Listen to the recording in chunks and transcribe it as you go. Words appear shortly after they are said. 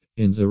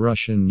In the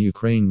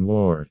Russian-Ukraine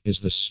war, is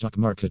the stock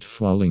market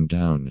falling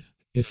down?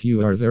 If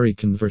you are very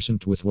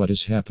conversant with what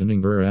is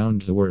happening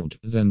around the world,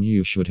 then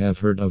you should have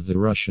heard of the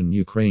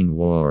Russian-Ukraine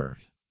war.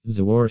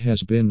 The war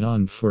has been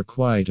on for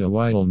quite a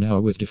while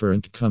now, with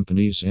different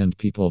companies and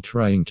people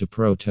trying to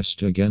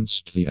protest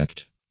against the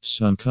act.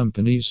 Some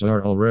companies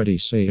are already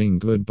saying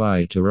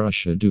goodbye to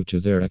Russia due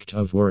to their act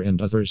of war,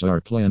 and others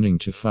are planning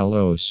to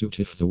follow suit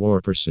if the war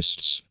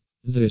persists.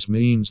 This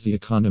means the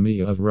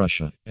economy of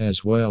Russia,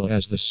 as well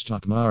as the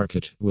stock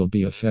market, will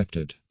be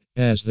affected.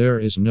 As there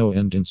is no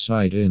end in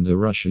sight in the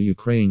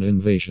Russia-Ukraine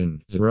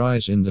invasion, the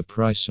rise in the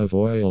price of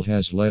oil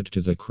has led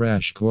to the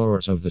crash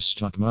course of the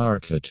stock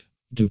market.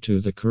 Due to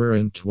the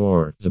current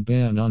war, the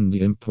ban on the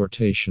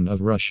importation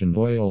of Russian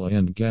oil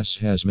and gas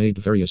has made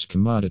various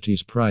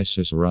commodities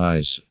prices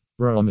rise.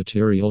 Raw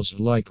materials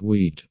like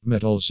wheat,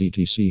 metals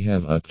etc.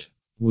 have upped.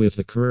 With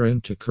the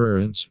current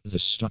occurrence, the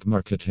stock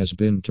market has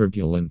been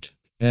turbulent.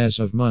 As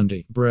of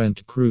Monday,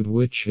 Brent crude,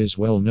 which is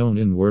well known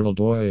in world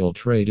oil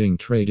trading,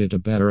 traded a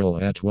barrel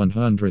at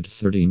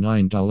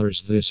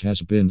 $139. This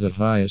has been the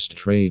highest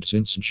trade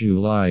since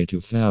July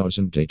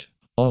 2008.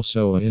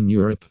 Also in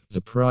Europe,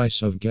 the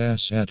price of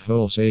gas at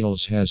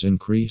wholesales has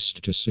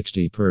increased to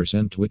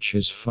 60%, which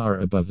is far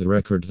above the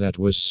record that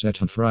was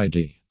set on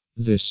Friday.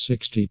 This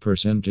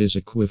 60% is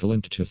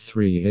equivalent to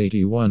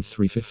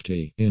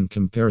 381.350. In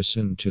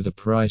comparison to the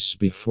price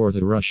before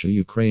the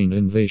Russia-Ukraine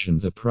invasion,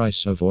 the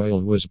price of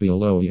oil was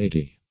below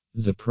 80.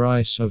 The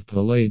price of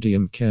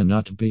palladium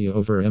cannot be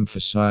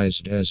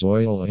overemphasized, as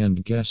oil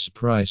and gas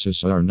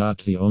prices are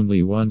not the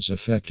only ones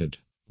affected.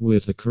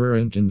 With the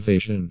current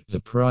invasion, the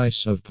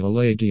price of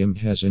palladium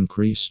has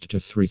increased to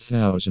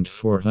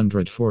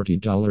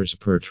 $3,440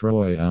 per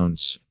troy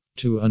ounce.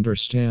 To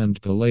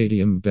understand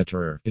palladium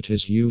better, it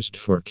is used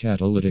for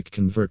catalytic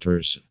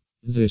converters.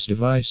 This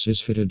device is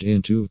fitted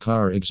into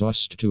car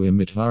exhaust to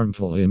emit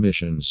harmful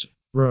emissions.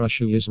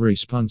 Russia is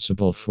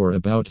responsible for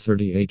about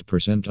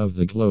 38% of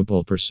the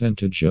global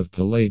percentage of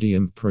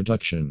palladium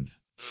production.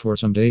 For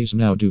some days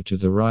now, due to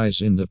the rise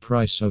in the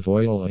price of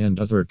oil and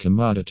other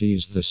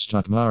commodities, the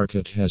stock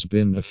market has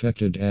been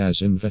affected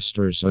as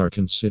investors are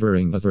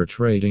considering other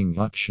trading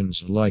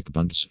options like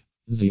bonds.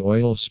 The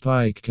oil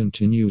spike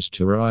continues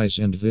to rise,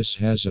 and this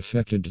has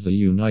affected the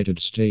United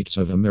States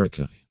of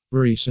America.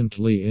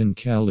 Recently in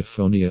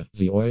California,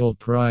 the oil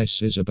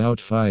price is about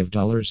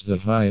 $5, the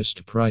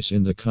highest price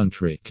in the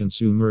country.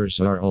 Consumers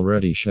are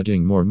already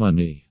shedding more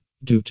money.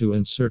 Due to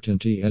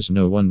uncertainty, as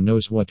no one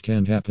knows what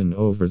can happen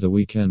over the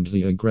weekend,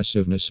 the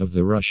aggressiveness of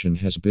the Russian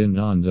has been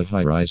on the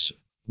high rise.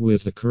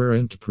 With the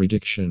current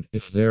prediction,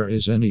 if there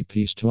is any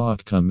peace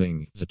talk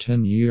coming, the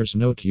 10-year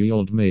note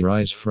yield may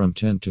rise from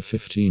 10 to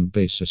 15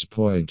 basis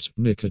points,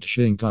 Nikit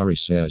Shingari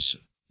says.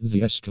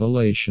 The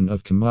escalation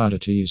of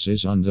commodities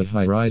is on the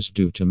high rise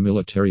due to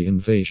military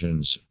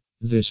invasions.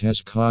 This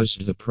has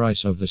caused the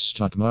price of the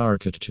stock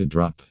market to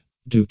drop.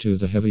 Due to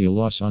the heavy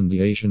loss on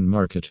the Asian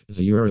market,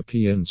 the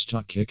European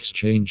Stock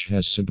Exchange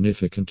has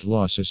significant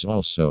losses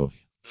also.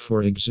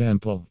 For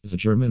example, the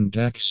German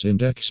DAX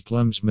index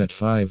plummeted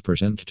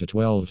 5% to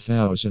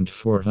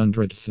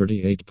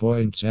 12,438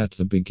 points at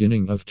the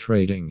beginning of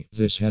trading.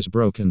 This has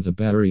broken the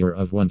barrier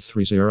of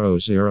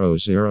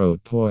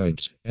 13,000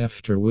 points,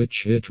 after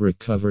which it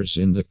recovers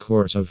in the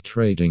course of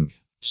trading.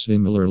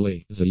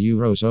 Similarly, the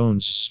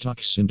Eurozone's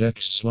stocks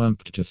index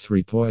slumped to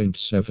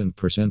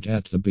 3.7%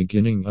 at the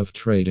beginning of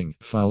trading,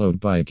 followed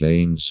by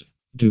gains.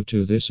 Due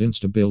to this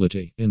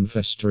instability,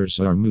 investors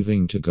are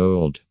moving to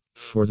gold.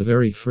 For the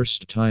very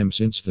first time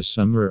since the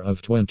summer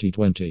of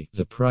 2020,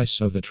 the price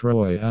of a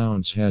troy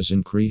ounce has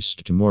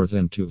increased to more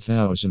than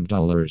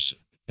 $2,000.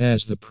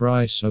 As the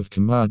price of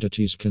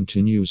commodities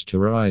continues to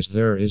rise,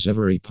 there is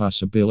every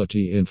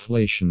possibility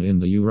inflation in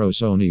the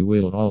Eurozone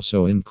will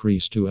also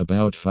increase to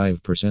about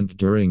 5%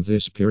 during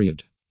this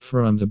period.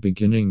 From the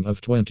beginning of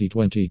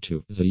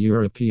 2022, the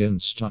European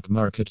stock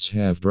markets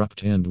have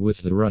dropped, and with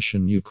the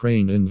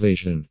Russian-Ukraine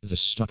invasion, the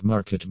stock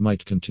market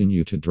might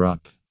continue to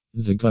drop.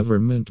 The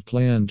government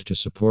planned to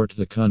support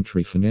the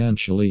country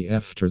financially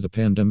after the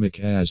pandemic,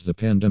 as the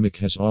pandemic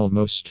has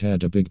almost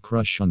had a big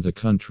crush on the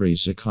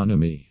country's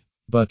economy.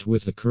 But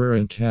with the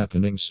current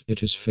happenings,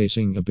 it is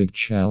facing a big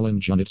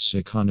challenge on its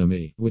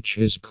economy, which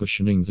is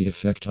cushioning the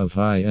effect of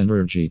high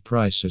energy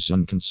prices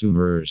on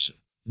consumers.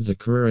 The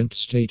current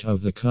state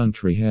of the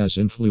country has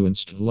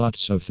influenced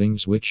lots of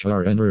things, which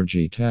are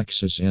energy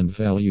taxes and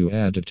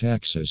value-added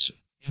taxes.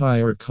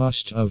 Higher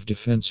cost of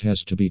defense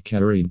has to be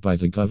carried by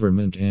the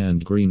government,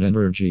 and green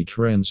energy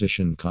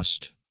transition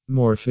cost.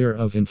 More fear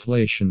of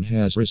inflation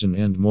has risen,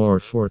 and more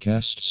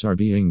forecasts are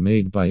being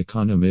made by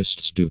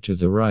economists due to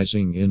the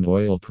rising in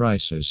oil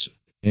prices.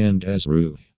 And as Ru.